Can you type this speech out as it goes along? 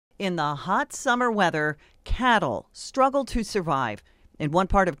In the hot summer weather, cattle struggle to survive. In one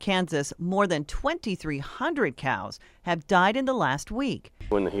part of Kansas, more than 2,300 cows have died in the last week.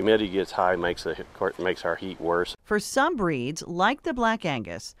 When the humidity gets high, makes our heat worse. For some breeds, like the Black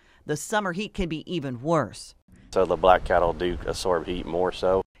Angus, the summer heat can be even worse. So the black cattle do absorb heat more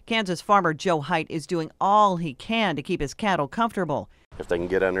so. Kansas farmer Joe Height is doing all he can to keep his cattle comfortable. If they can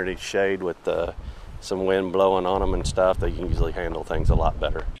get underneath shade with some wind blowing on them and stuff, they can usually handle things a lot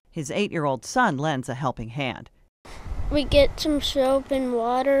better. His 8-year-old son lends a helping hand. We get some soap and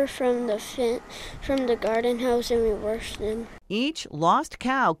water from the garden hose and we wash them. Each lost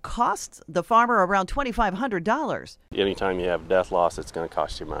cow costs the farmer around $2,500. Anytime you have death loss, it's going to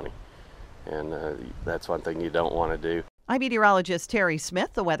cost you money. And that's one thing you don't want to do. I'm meteorologist Terry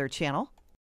Smith, the Weather Channel.